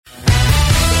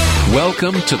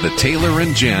Welcome to the Taylor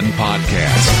and Jen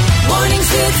podcast. Mornings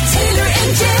with Taylor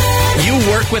and Jen. You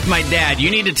work with my dad.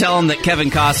 You need to tell him that Kevin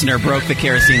Costner broke the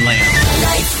kerosene lamp.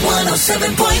 Life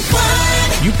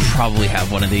 107.1. You probably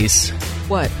have one of these.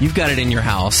 What? You've got it in your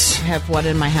house. I have what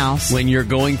in my house? When you're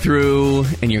going through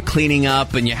and you're cleaning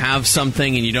up and you have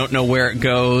something and you don't know where it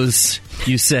goes,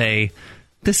 you say,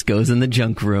 this goes in the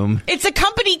junk room. It's a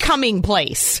company coming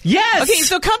place. Yes! Okay,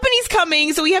 so company's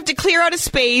coming, so we have to clear out a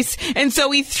space, and so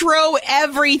we throw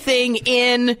everything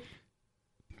in...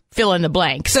 fill in the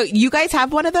blank. So you guys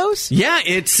have one of those? Yeah,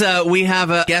 it's we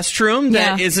have a guest room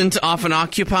that isn't often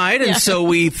occupied, and so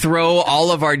we throw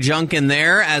all of our junk in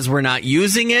there as we're not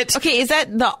using it. Okay, is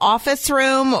that the office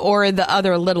room or the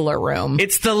other littler room?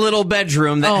 It's the little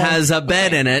bedroom that has a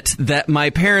bed in it that my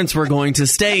parents were going to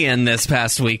stay in this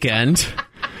past weekend.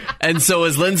 And so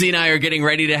as Lindsay and I are getting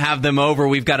ready to have them over,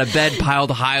 we've got a bed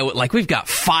piled high. Like, we've got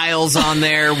files on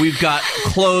there. We've got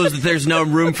clothes. There's no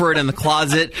room for it in the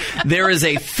closet. There is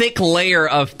a thick layer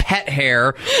of pet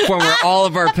hair from where all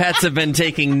of our pets have been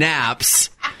taking naps.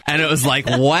 And it was like,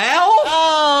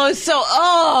 well.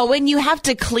 When you have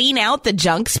to clean out the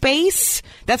junk space,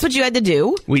 that's what you had to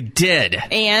do? We did.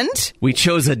 And? We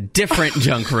chose a different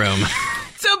junk room.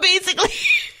 So basically...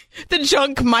 the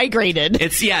junk migrated.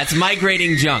 It's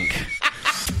migrating junk.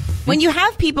 When you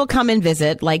have people come and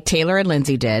visit, like Taylor and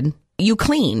Lindsay did, you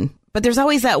clean. But there's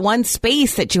always that one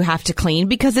space that you have to clean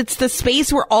because it's the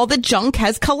space where all the junk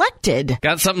has collected.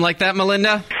 Got something like that,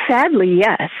 Melinda? Sadly,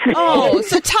 yes. Oh,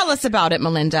 so tell us about it,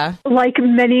 Melinda. Like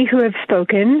many who have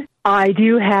spoken, I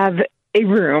do have a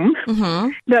room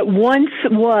that once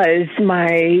was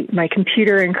my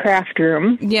computer and craft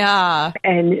room. Yeah.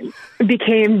 And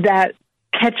became that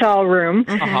catch-all room.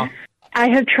 I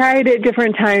have tried at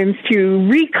different times to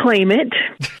reclaim it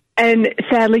and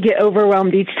sadly get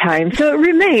overwhelmed each time. So it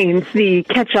remains the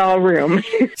catch-all room.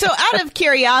 So out of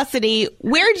curiosity,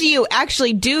 where do you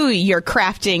actually do your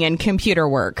crafting and computer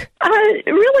work?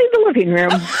 Really the living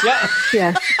room.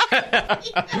 Yeah.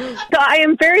 So I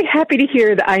am very happy to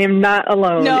hear that I am not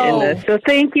alone in this. So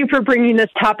thank you for bringing this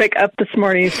topic up this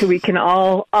morning so we can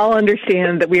all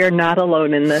understand that we are not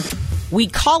alone in this. We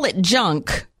call it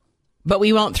junk, but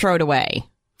we won't throw it away.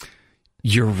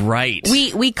 You're right.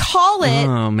 We call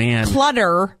it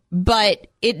clutter, but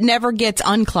it never gets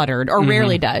uncluttered or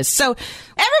rarely does. So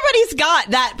everybody's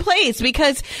got that place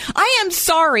because I am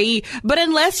sorry, but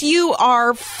unless you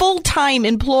are full-time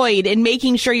employed in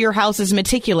making sure your house is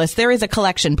meticulous, there is a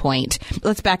collection point.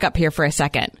 Let's back up here for a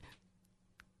second.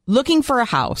 Looking for a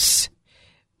house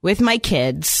with my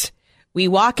kids. We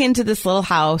walk into this little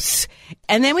house,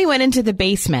 and then we went into the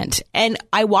basement, and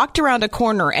I walked around a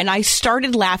corner, and I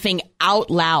started laughing out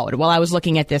loud while I was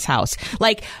looking at this house.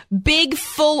 Like, big,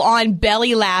 full-on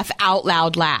belly laugh, out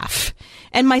loud laugh.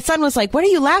 And my son was like, what are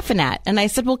you laughing at? And I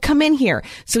said, well, come in here.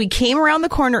 So he came around the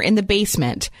corner in the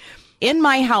basement. In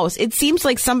my house, it seems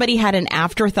like somebody had an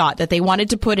afterthought that they wanted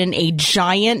to put in a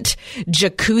giant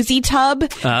jacuzzi tub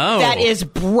that is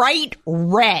bright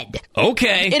red.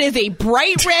 Okay. It is a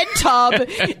bright red tub in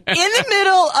the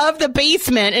middle of the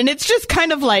basement, and it's just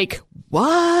kind of like,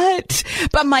 what?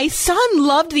 But my son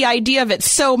loved the idea of it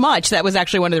so much. That was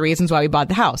actually one of the reasons why we bought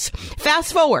the house.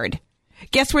 Fast forward.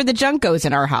 Guess where the junk goes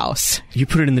in our house? You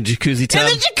put it in the jacuzzi tub?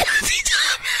 In the jacuzzi tub.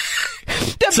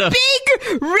 The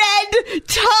big red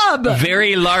tub.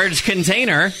 Very large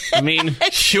container. I mean,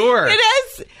 sure. It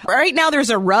is. Right now there's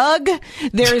a rug.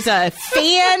 There's a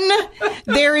fan.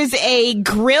 There is a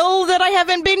grill that I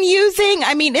haven't been using.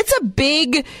 I mean, it's a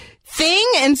big thing,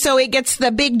 and so it gets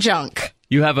the big junk.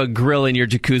 You have a grill in your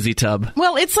jacuzzi tub.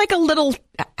 Well, it's like a little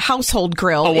household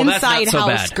grill, inside that's not so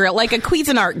house bad. grill, like a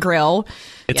Cuisinart grill.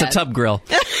 It's a tub grill.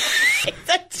 It's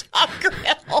a tub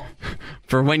grill.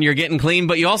 For when you're getting clean,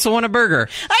 but you also want a burger.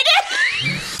 I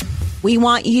did. We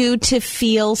want you to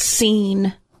feel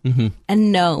seen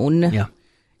and known. Yeah.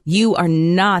 You are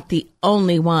not the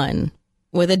only one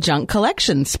with a junk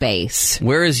collection space.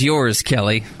 Where is yours,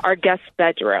 Kelly? Our guest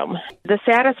bedroom. The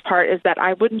saddest part is that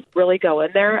I wouldn't really go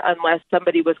in there unless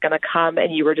somebody was going to come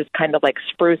and you were just kind of like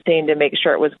sprucing to make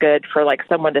sure it was good for like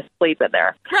someone to sleep in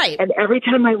there. Right. And every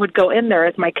time I would go in there,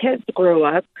 as my kids grew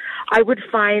up, I would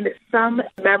find some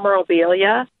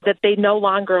memorabilia that they no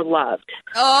longer loved.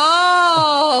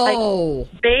 Oh.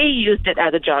 Like, they used it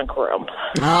as a junk room.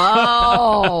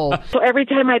 Oh. So every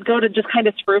time I'd go to just kind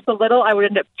of spruce a little, I would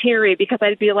end up teary because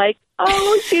I'd be like,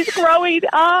 oh, she's growing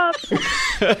up.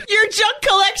 Your junk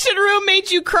collection room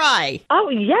made you cry. Oh,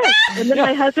 yes. And then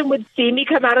my husband would see me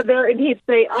come out of there and he'd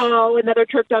say, oh, another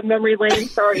trip down memory lane.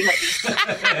 Sorry,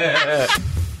 honey.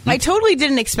 I totally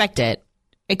didn't expect it.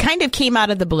 It kind of came out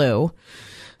of the blue.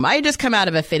 I had just come out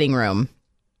of a fitting room.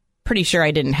 pretty sure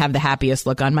I didn't have the happiest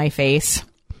look on my face.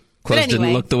 Clothes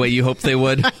didn't look the way you hoped they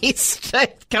would.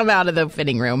 I come out of the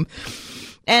fitting room,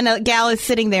 and a gal is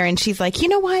sitting there, and she's like, you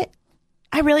know what?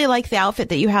 I really like the outfit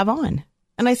that you have on.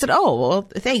 And I said, oh, well,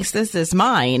 thanks. This is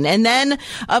mine. And then,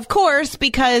 of course,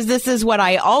 because this is what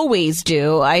I always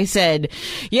do, I said,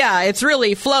 yeah, it's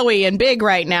really flowy and big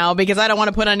right now because I don't want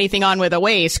to put anything on with a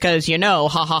waist because, ha,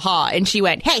 ha, ha. And she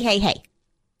went, hey, hey, hey.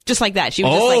 Just like that. She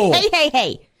was just like, hey, hey,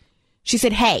 hey. She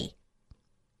said, hey,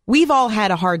 we've all had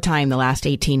a hard time the last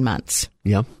 18 months.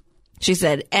 Yeah. She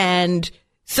said, and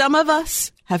some of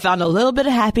us have found a little bit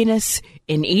of happiness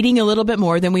in eating a little bit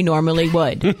more than we normally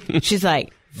would. She's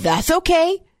like, that's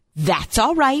okay. That's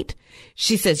all right.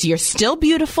 She says, you're still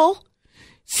beautiful.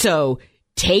 So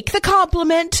take the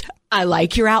compliment. I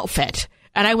like your outfit.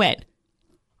 And I went,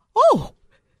 oh,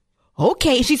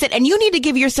 okay. She said, and you need to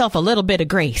give yourself a little bit of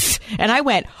grace. And I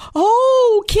went,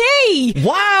 okay.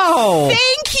 Wow.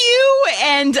 Thank you.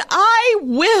 And I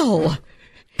will.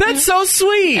 That's so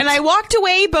sweet. And I walked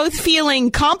away both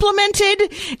feeling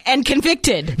complimented and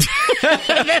convicted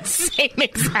at the same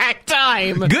exact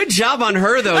time. Good job on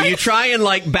her, though. You try and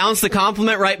bounce the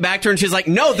compliment right back to her, and she's like,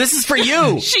 no, this is for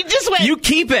you. She just went, you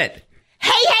keep it.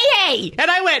 Hey, hey, hey. And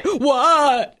I went,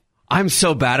 what? I'm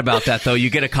so bad about that, though.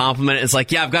 You get a compliment. It's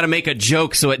like, yeah, I've got to make a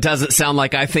joke so it doesn't sound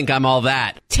like I think I'm all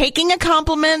that. Taking a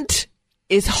compliment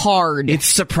is hard. It's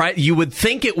surprising. You would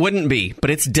think it wouldn't be, but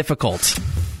it's difficult.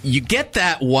 You get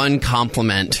that one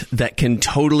compliment that can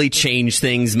totally change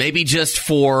things, maybe just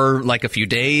for a few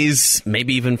days,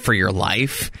 maybe even for your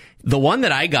life. The one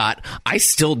that I got, I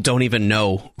still don't even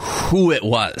know who it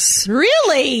was.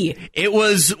 Really? It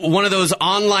was one of those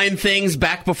online things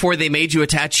back before they made you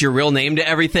attach your real name to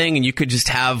everything, and you could just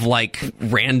have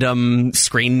random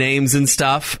screen names and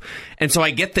stuff. And so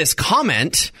I get this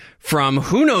comment from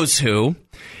who knows who.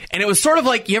 And it was sort of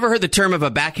like, you ever heard the term of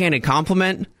a backhanded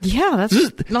compliment? Yeah,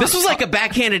 this was like a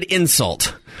backhanded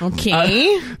insult.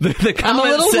 Okay. The comment I'm a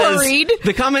little worried.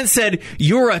 The comment said,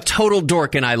 you're a total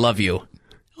dork and I love you.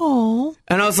 Oh.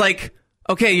 And I was like,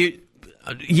 okay,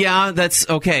 yeah, that's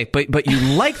okay. But you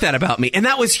like that about me. And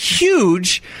that was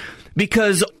huge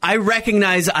because I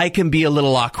recognize I can be a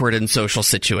little awkward in social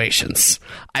situations.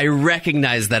 I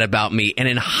recognize that about me. And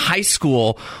in high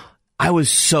school, I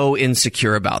was so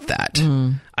insecure about that.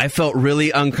 I felt really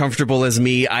uncomfortable as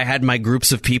me. I had my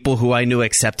groups of people who I knew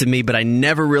accepted me, but I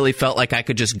never really felt like I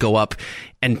could just go up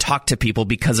and talk to people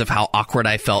because of how awkward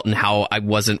I felt and how I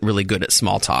wasn't really good at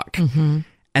small talk. Mm-hmm.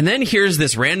 And then here's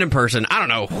this random person. I don't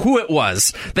know who it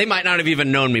was. They might not have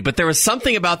even known me, but there was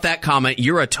something about that comment.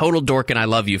 You're a total dork and I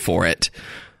love you for it.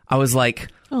 I was like,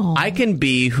 I can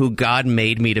be who God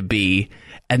made me to be.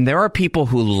 And there are people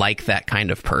who like that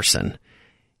kind of person.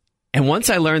 And once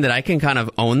I learned that I can kind of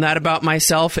own that about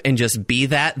myself and just be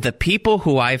that, the people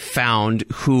who I've found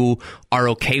who are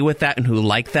okay with that and who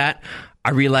like that, I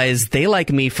realize they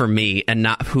like me for me and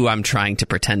not who I'm trying to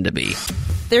pretend to be.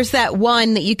 There's that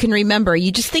one that you can remember.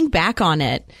 You just think back on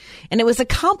it, and it was a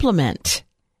compliment,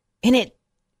 and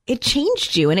it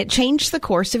changed you, and it changed the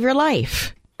course of your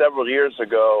life. Several years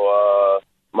ago,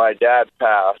 my dad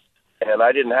passed, and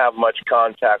I didn't have much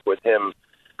contact with him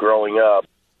growing up.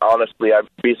 Honestly, I'd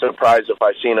be surprised if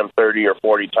I'd seen him 30 or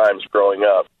 40 times growing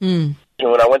up. And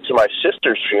when I went to my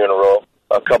sister's funeral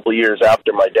a couple years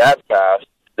after my dad passed,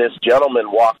 this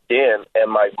gentleman walked in,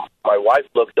 and my wife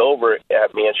looked over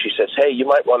at me, and she says, hey, you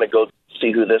might want to go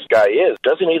see who this guy is.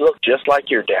 Doesn't he look just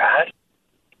like your dad?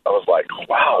 I was like,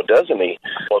 wow, doesn't he?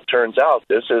 Well, it turns out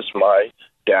this is my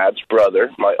dad's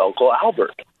brother, my Uncle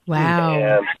Albert. Wow.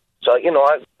 And so,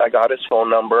 I got his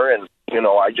phone number, and,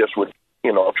 I just would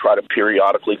try to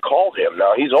periodically call him.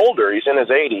 Now, he's older. He's in his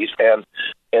 80s,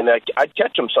 and I'd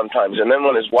catch him sometimes. And then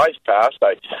when his wife passed,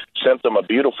 I sent him a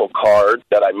beautiful card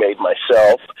that I made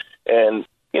myself. And,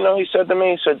 he said to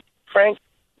me, Frank,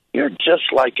 you're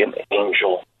just like an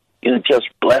angel. You just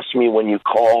bless me when you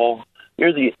call.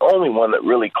 You're the only one that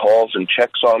really calls and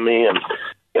checks on me. And,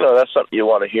 that's something you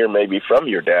want to hear maybe from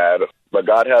your dad. But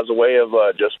God has a way of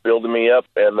just building me up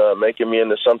and making me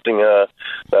into something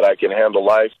that I can handle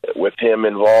life with him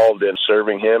involved in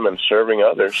serving him and serving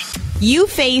others. You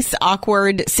face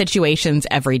awkward situations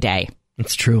every day.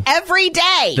 It's true. Every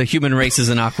day. The human race is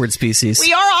an awkward species.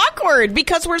 We are awkward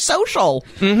because we're social.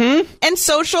 Mm-hmm. And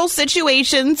social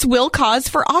situations will cause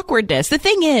for awkwardness. The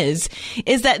thing is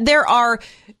that there are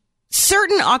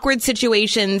certain awkward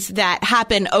situations that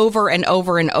happen over and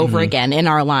over and over again in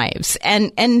our lives.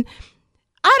 And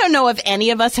I don't know if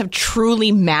any of us have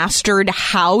truly mastered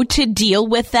how to deal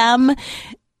with them.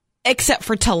 except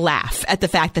for to laugh at the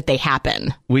fact that they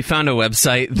happen. We found a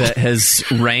website that has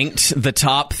ranked the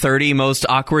top 30 most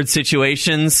awkward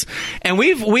situations, and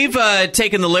we've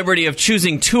taken the liberty of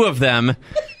choosing 2 of them,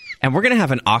 and we're going to have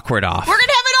an awkward off. We're going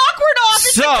to have an awkward off.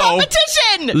 It's a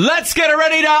competition. Let's get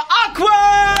ready to awkward!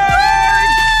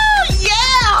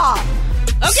 Yeah!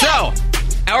 Okay. So,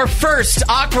 our first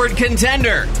awkward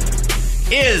contender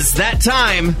is that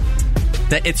time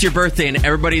that it's your birthday and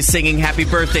everybody's singing happy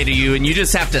birthday to you and you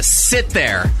just have to sit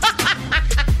there.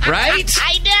 Right?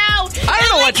 I know. I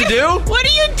don't know what to do. What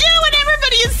do you do when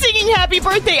everybody is singing happy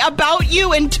birthday about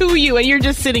you and to you and you're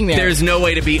just sitting there? There's no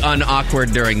way to be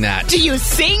unawkward during that. Do you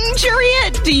sing during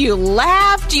it? Do you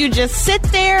laugh? Do you just sit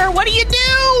there? What do you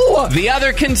do? The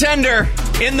other contender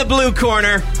in the blue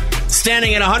corner,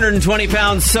 standing at 120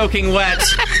 pounds soaking wet,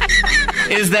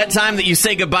 is that time that you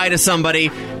say goodbye to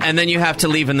somebody and then you have to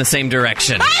leave in the same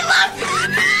direction. I love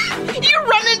you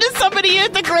run into somebody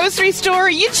at the grocery store,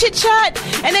 you chit-chat,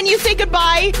 and then you say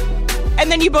goodbye, and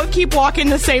then you both keep walking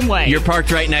the same way. You're parked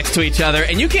right next to each other,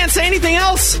 and you can't say anything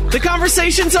else. The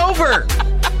conversation's over.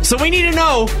 So we need to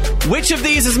know which of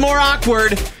these is more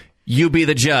awkward. You be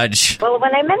the judge. Well,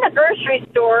 when I'm in the grocery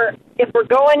store, if we're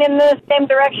going in the same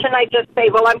direction, I just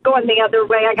say, well, I'm going the other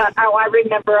way. I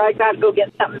remember I got to go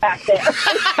get something back there.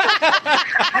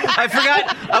 I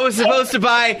forgot I was supposed to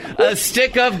buy a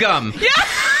stick of gum. Yeah.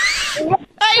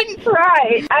 That's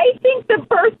right. I think the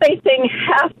birthday thing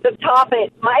has to top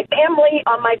it. My family,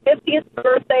 on my 50th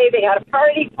birthday, they had a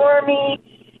party for me,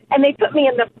 and they put me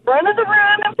in the front of the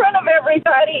room in front of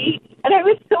everybody, and I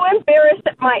was so embarrassed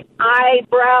that my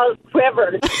eyebrows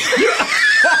quivered.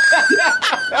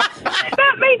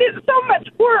 That made it so much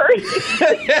worse.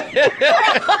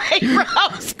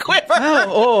 Eyebrows quiver.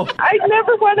 Oh. I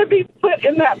never want to be put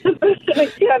in that position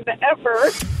again, ever.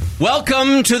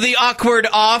 Welcome to the Awkward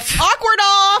Off. Awkward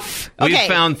Off. We've Okay.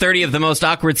 found 30 of the most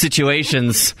awkward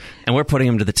situations, and we're putting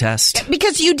them to the test.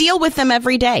 Because you deal with them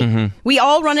every day. Mm-hmm. We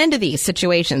all run into these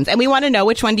situations, and we want to know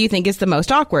which one do you think is the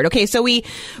most awkward. Okay, so we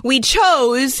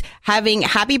chose having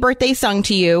happy birthday sung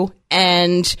to you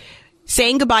and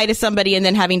saying goodbye to somebody and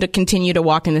then having to continue to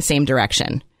walk in the same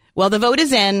direction. Well, the vote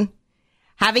is in.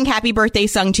 Having happy birthday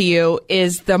sung to you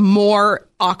is the more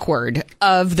awkward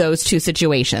of those 2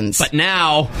 situations. But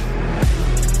now,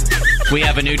 we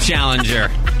have a new challenger.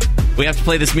 We have to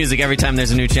play this music every time there's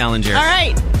a new challenger. All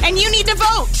right. And you need to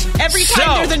vote every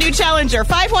time there's a new challenger.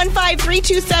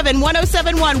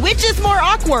 515-327-1071. Which is more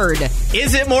awkward?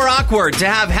 Is it more awkward to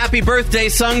have happy birthday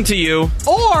sung to you,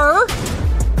 or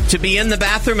to be in the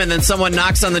bathroom and then someone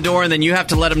knocks on the door and then you have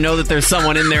to let them know that there's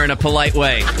someone in there in a polite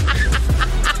way?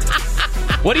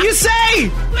 What do you say?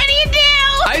 what do you do?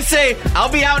 I say,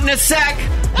 I'll be out in a sec,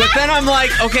 but then I'm like,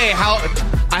 okay,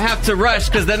 I have to rush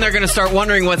because then they're going to start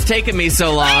wondering what's taking me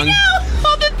so long. I know.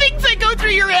 All the things that go through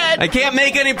your head. I can't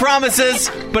make any promises,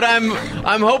 but I'm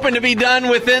hoping to be done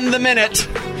within the minute.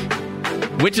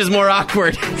 Which is more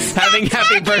awkward, having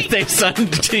happy birthday sung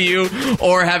to you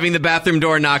or having the bathroom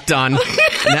door knocked on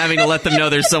and having to let them know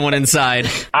there's someone inside?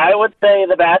 I would say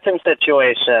the bathroom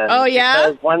situation. Oh, yeah?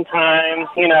 Because one time,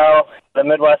 the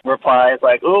Midwest replies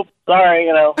like, oops, sorry,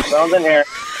 someone's in here.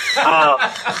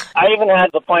 I even had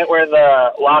the point where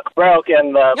the lock broke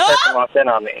and the person walked in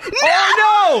on me.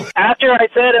 Oh, no! After I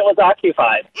said it was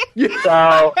occupied.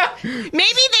 So maybe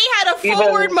they had a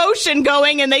forward motion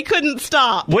going and they couldn't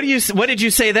stop. What did you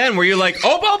say then? Were you like,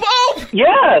 oh?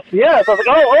 Yes. I was like,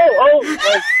 oh.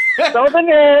 Like, someone's in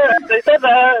here. They said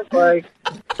that. Like,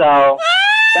 so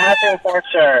bathroom for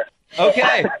sure.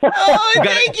 Okay. Oh,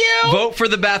 thank you. Vote for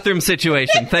the bathroom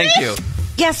situation. Thank you.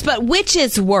 Yes, but which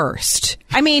is worst?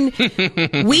 I mean,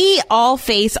 we all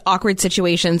face awkward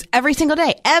situations every single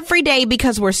day. Every day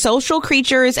because we're social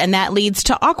creatures and that leads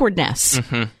to awkwardness.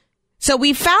 Mm-hmm. So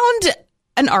we found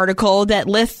an article that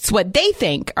lists what they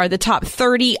think are the top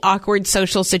 30 awkward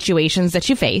social situations that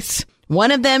you face.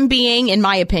 One of them being, in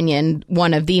my opinion,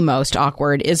 one of the most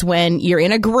awkward is when you're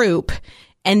in a group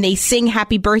and they sing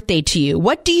happy birthday to you.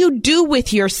 What do you do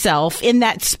with yourself in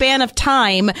that span of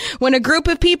time when a group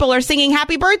of people are singing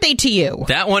happy birthday to you?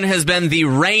 That one has been the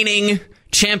reigning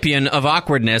champion of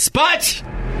awkwardness, but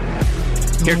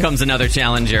here comes another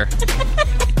challenger.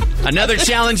 Another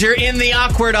challenger in the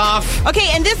awkward off. Okay,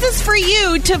 and this is for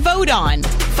you to vote on.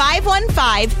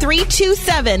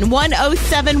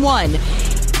 515-327-1071.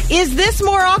 Is this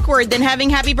more awkward than having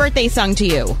happy birthday sung to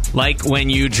you? Like when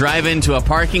you drive into a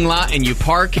parking lot and you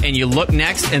park and you look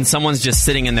next and someone's just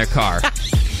sitting in their car.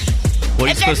 What are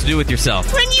you supposed to do with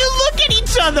yourself? When you look at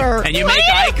each other. And you make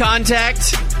eye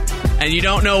contact and you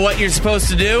don't know what you're supposed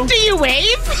to do? Do you wave?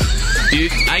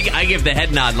 Dude, I give the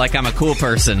head nod like I'm a cool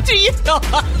person. Do you not?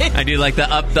 I do like the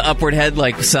upward head,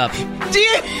 like sup. Do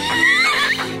you?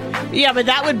 Yeah, but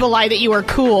that would belie that you are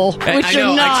cool, which I know.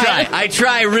 you're not. I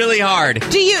try really hard.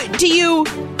 Do you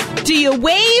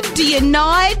wave? Do you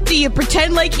nod? Do you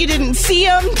pretend like you didn't see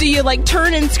him? Do you like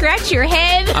turn and scratch your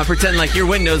head? I pretend like your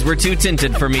windows were too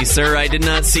tinted for me, sir. I did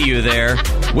not see you there.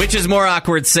 Which is more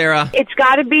awkward, Sarah? It's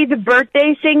got to be the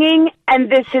birthday singing, and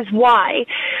this is why.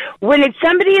 When it's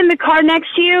somebody in the car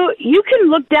next to you, you can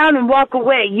look down and walk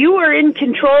away. You are in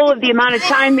control of the amount of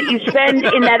time that you spend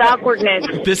in that awkwardness.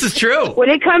 This is true. When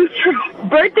it comes to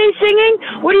birthday singing,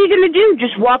 what are you going to do?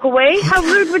 Just walk away? How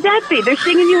rude would that be? They're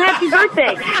singing you happy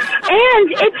birthday.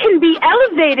 And it can be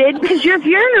elevated because if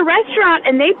you're in a restaurant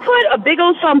and they put a big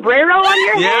old sombrero on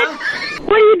your head,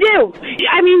 what do?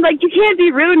 I mean, like, you can't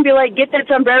be rude and be like, get that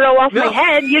sombrero off my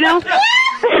head, you know?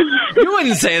 You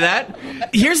wouldn't say that.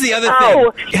 Here's the other thing.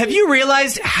 Have you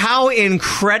realized how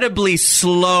incredibly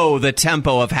slow the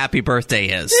tempo of Happy Birthday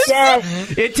is?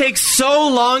 Yes. It takes so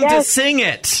long to sing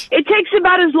it. It takes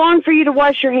about as long for you to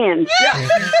wash your hands.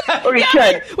 Yeah. Or you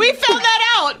should. We found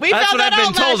that out. That's what I've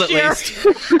been told, at least.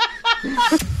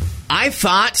 I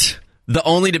thought the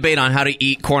only debate on how to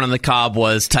eat corn on the cob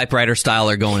was typewriter style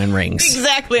or going in rings.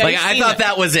 Exactly. Like, I thought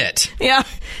that was it. Yeah.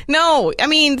 No, I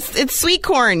mean, it's sweet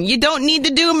corn. You don't need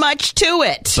to do much to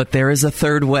it. But there is a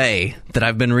third way that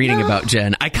I've been reading about,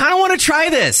 Jen. I kind of want to try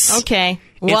this. Okay.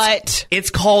 What? It's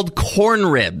called corn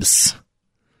ribs.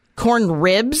 Corn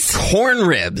ribs? Corn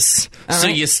ribs. So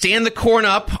you stand the corn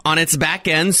up on its back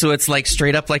end so it's like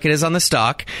straight up like it is on the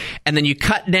stalk, and then you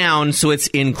cut down so it's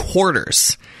in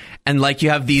quarters. And like you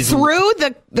have these... Through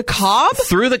the cob?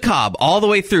 Through the cob, all the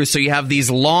way through. So you have these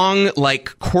long,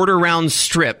 like, quarter-round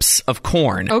strips of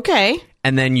corn. Okay.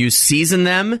 And then you season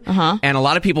them. And a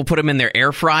lot of people put them in their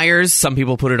air fryers. Some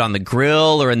people put it on the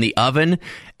grill or in the oven.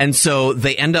 And so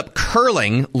they end up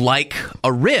curling like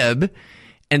a rib.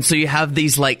 And so you have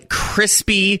these, like,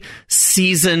 crispy,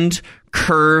 seasoned,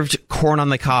 curved corn on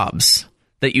the cobs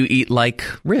that you eat like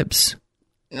ribs.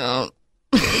 No.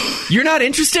 You're not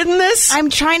interested in this? I'm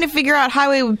trying to figure out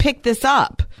how I would pick this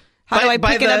up. How do I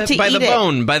pick it up to eat it? By the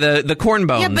bone, by the corn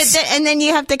bones. Yeah, but and then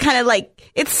you have to kind of like,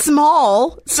 it's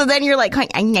small, so then you're like,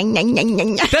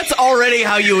 that's already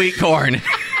how you eat corn.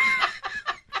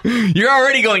 You're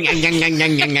already going,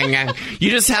 you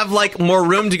just have like more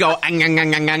room to go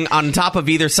on top of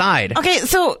either side. Okay,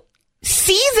 so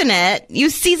season it.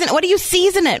 What do you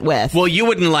season it with? Well, you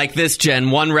wouldn't like this,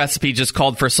 Jen. One recipe just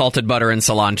called for salted butter and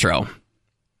cilantro.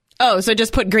 Oh, so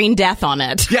just put green death on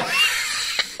it. Yeah.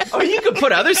 Or you could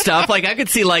put other stuff. Like, I could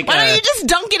see, like... Why don't you just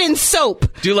dunk it in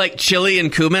soap? Do, like, chili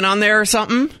and cumin on there or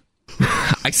something?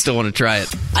 I still want to try it.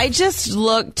 I just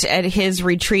looked at his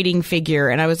retreating figure,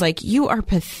 and I was like, you are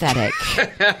pathetic.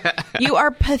 You are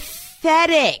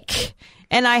pathetic.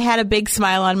 And I had a big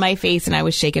smile on my face, and I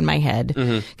was shaking my head.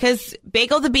 Because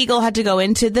Bagel the Beagle had to go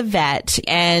into the vet,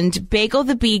 and Bagel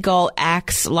the Beagle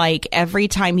acts like every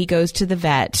time he goes to the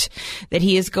vet that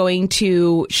he is going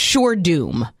to sure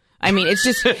doom. I mean, it's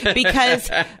just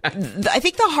because I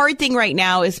think the hard thing right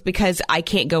now is because I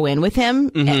can't go in with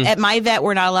him. At my vet,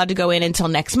 we're not allowed to go in until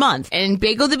next month. And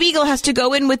Bagel the Beagle has to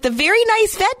go in with the very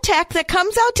nice vet tech that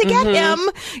comes out to get him,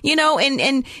 you know,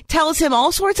 and tells him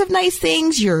all sorts of nice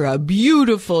things. You're a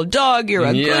beautiful dog. You're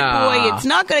a good boy. It's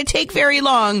not going to take very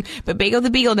long. But Bagel the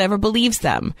Beagle never believes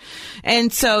them.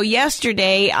 And so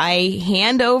yesterday, I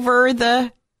hand over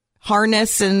the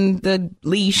harness and the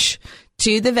leash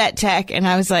to the vet tech, and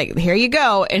I was like, here you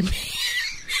go. And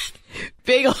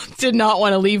Bagel did not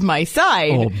want to leave my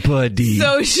side. Oh, buddy.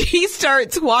 So she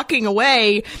starts walking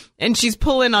away, and she's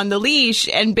pulling on the leash,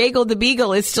 and Bagel the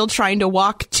Beagle is still trying to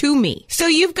walk to me. So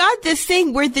you've got this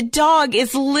thing where the dog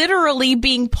is literally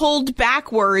being pulled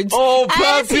backwards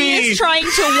as he is trying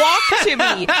to walk to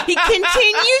me. He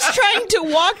continues trying to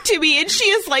walk to me, and she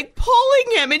is like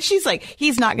pulling him, and she's like,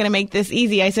 he's not going to make this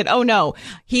easy. I said, oh no,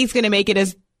 he's going to make it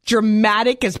as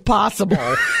dramatic as possible.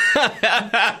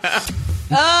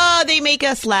 Oh, they make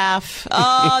us laugh.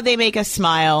 Oh, they make us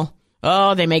smile.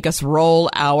 Oh, they make us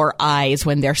roll our eyes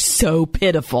when they're so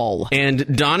pitiful.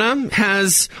 And Donna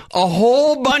has a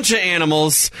whole bunch of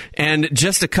animals, and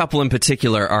just a couple in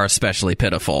particular are especially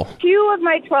pitiful. 2 of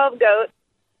my 12 goats,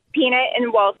 Peanut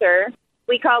and Walter,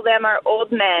 we call them our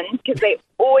old men because they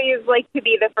always like to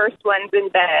be the first ones in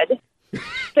bed.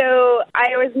 So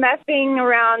I was messing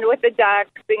around with the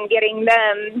ducks and getting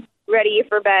them ready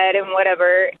for bed and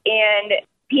whatever. And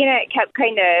Peanut kept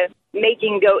kind of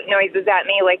making goat noises at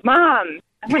me like, Mom,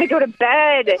 I want to go to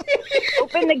bed.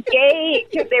 Open the gate,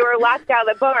 because they were locked out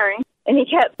of the barn. And he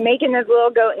kept making his little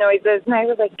goat noises. And I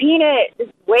was like, Peanut,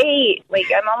 just wait. Like,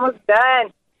 I'm almost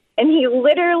done. And he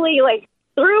literally, like,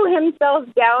 threw himself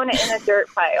down in a dirt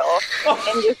pile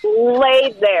and just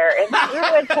laid there and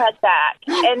threw his head back.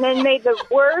 And then made the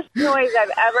worst noise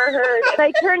I've ever heard. And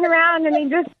I turned around and he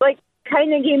just, like,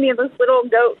 kind of gave me this little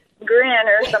goat grin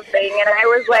or something, and I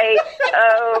was like,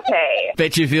 okay.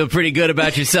 Bet you feel pretty good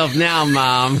about yourself now,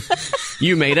 Mom.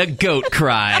 You made a goat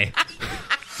cry.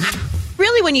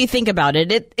 Really, when you think about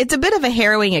it, it's a bit of a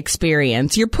harrowing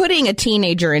experience. You're putting a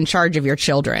teenager in charge of your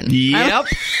children. Yep.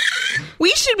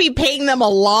 We should be paying them a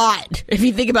lot if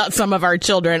you think about some of our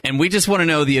children. And we just want to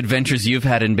know the adventures you've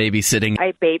had in babysitting.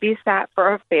 I babysat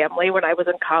for a family when I was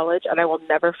in college, and I will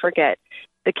never forget.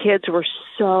 The kids were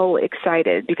so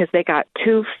excited because they got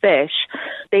 2 fish.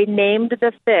 They named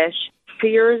the fish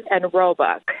Sears and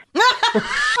Roebuck.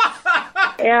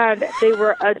 And they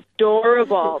were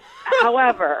adorable.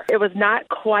 However, it was not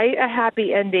quite a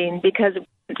happy ending because we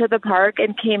went to the park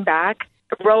and came back.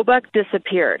 Roebuck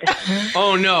disappeared.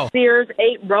 Oh, no. Sears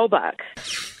ate Roebuck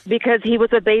because he was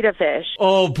a beta fish.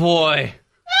 Oh, boy.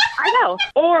 I know.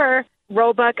 Or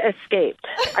Roebuck escaped.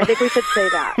 I think we should say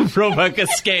that. Roebuck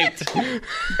escaped.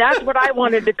 That's what I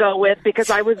wanted to go with because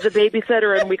I was the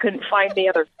babysitter and we couldn't find the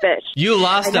other fish. You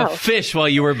lost a fish while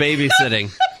you were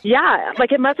babysitting. Yeah,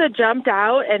 like it must have jumped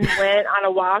out and went on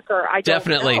a walk, or I don't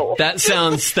Definitely. know. That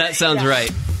sounds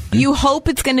right. You hope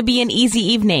it's going to be an easy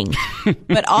evening,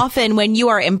 but often when you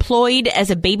are employed as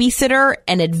a babysitter,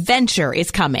 an adventure is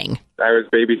coming. I was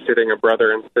babysitting a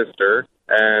brother and sister,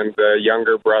 and the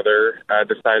younger brother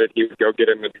decided he would go get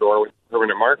in the drawer with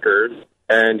permanent markers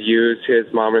and use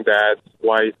his mom and dad's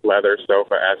white leather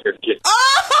sofa as his key.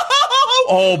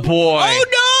 Oh, boy.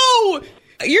 Oh,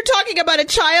 no! You're talking about a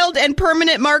child and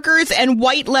permanent markers and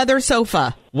white leather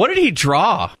sofa. What did he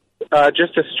draw?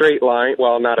 Just a straight line.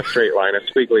 Well, not a straight line, a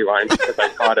squiggly line, because I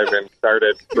caught him and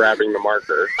started grabbing the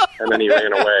marker, and then he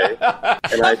ran away.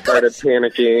 And I started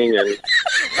panicking, and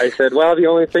I said, well, the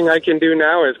only thing I can do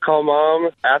now is call Mom,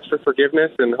 ask for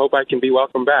forgiveness, and hope I can be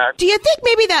welcome back. Do you think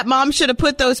maybe that mom should have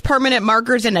put those permanent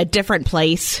markers in a different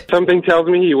place? Something tells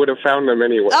me he would have found them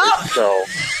anyway, so...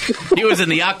 He was in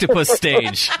the octopus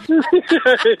stage. He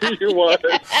was.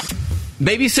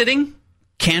 Babysitting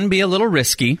can be a little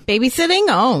risky. Babysitting?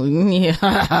 Oh,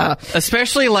 yeah.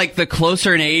 Especially like the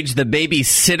closer in age the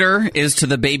babysitter is to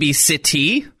the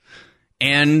babysittee.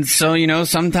 And so, you know,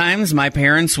 sometimes my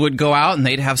parents would go out and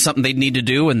they'd have something they'd need to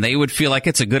do, and they would feel like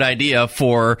it's a good idea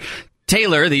for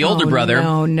Taylor, the older brother,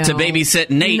 to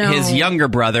babysit Nate, his younger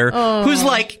brother, who's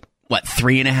like,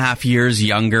 3.5 years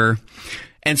younger.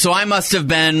 And so I must have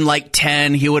been like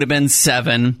 10. He would have been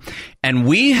 7. And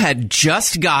we had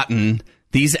just gotten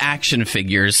these action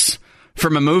figures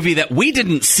from a movie that we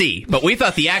didn't see, but we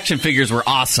thought the action figures were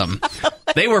awesome.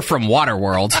 They were from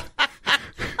Waterworld.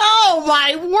 Oh,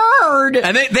 my word.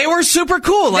 And they were super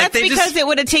cool. That's because it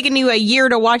would have taken you a year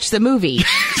to watch the movie.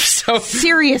 So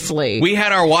seriously. We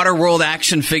had our Waterworld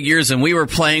action figures, and we were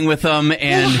playing with them.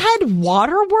 And they had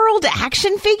Waterworld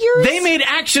action figures? They made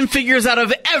action figures out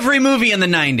of every movie in the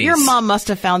 90s. Your mom must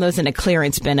have found those in a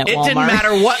clearance bin at Walmart. It didn't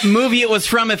matter what movie it was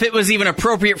from. If it was even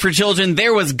appropriate for children,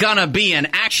 there was gonna be an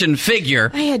action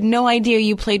figure. I had no idea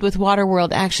you played with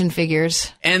Waterworld action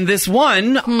figures. And this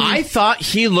one, I thought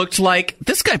he looked like...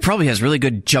 This guy probably has really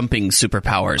good jumping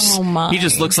superpowers. Oh, my. He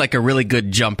just looks like a really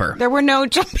good jumper. There were no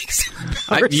jumping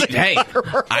superpowers. Hey,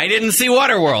 I didn't see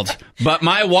Waterworld, but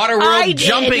my Waterworld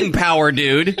jumping power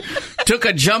dude took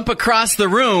a jump across the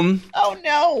room. Oh,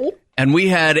 no. And we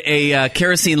had a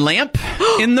kerosene lamp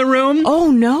in the room.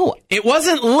 Oh, no. It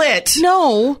wasn't lit.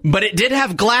 No. But it did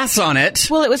have glass on it.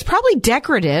 Well, it was probably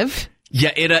decorative.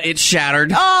 Yeah, it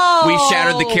shattered. Oh, we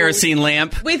shattered the kerosene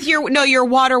lamp with your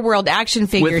Waterworld action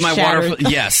figure. With my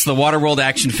yes, the Waterworld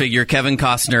action figure, Kevin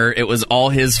Costner. It was all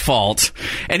his fault.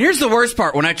 And here's the worst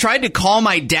part: when I tried to call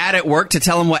my dad at work to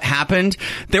tell him what happened,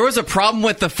 there was a problem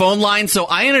with the phone line, so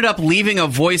I ended up leaving a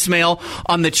voicemail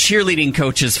on the cheerleading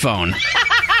coach's phone.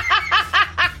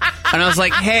 And I was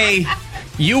like, "Hey,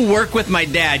 you work with my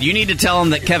dad. You need to tell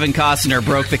him that Kevin Costner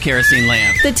broke the kerosene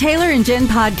lamp." The Taylor and Jen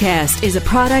podcast is a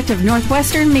product of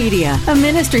Northwestern Media, a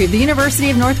ministry of the University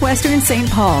of Northwestern St.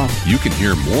 Paul. You can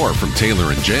hear more from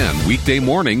Taylor and Jen weekday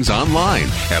mornings online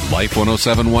at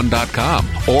life1071.com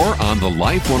or on the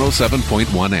Life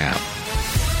 107.1 app.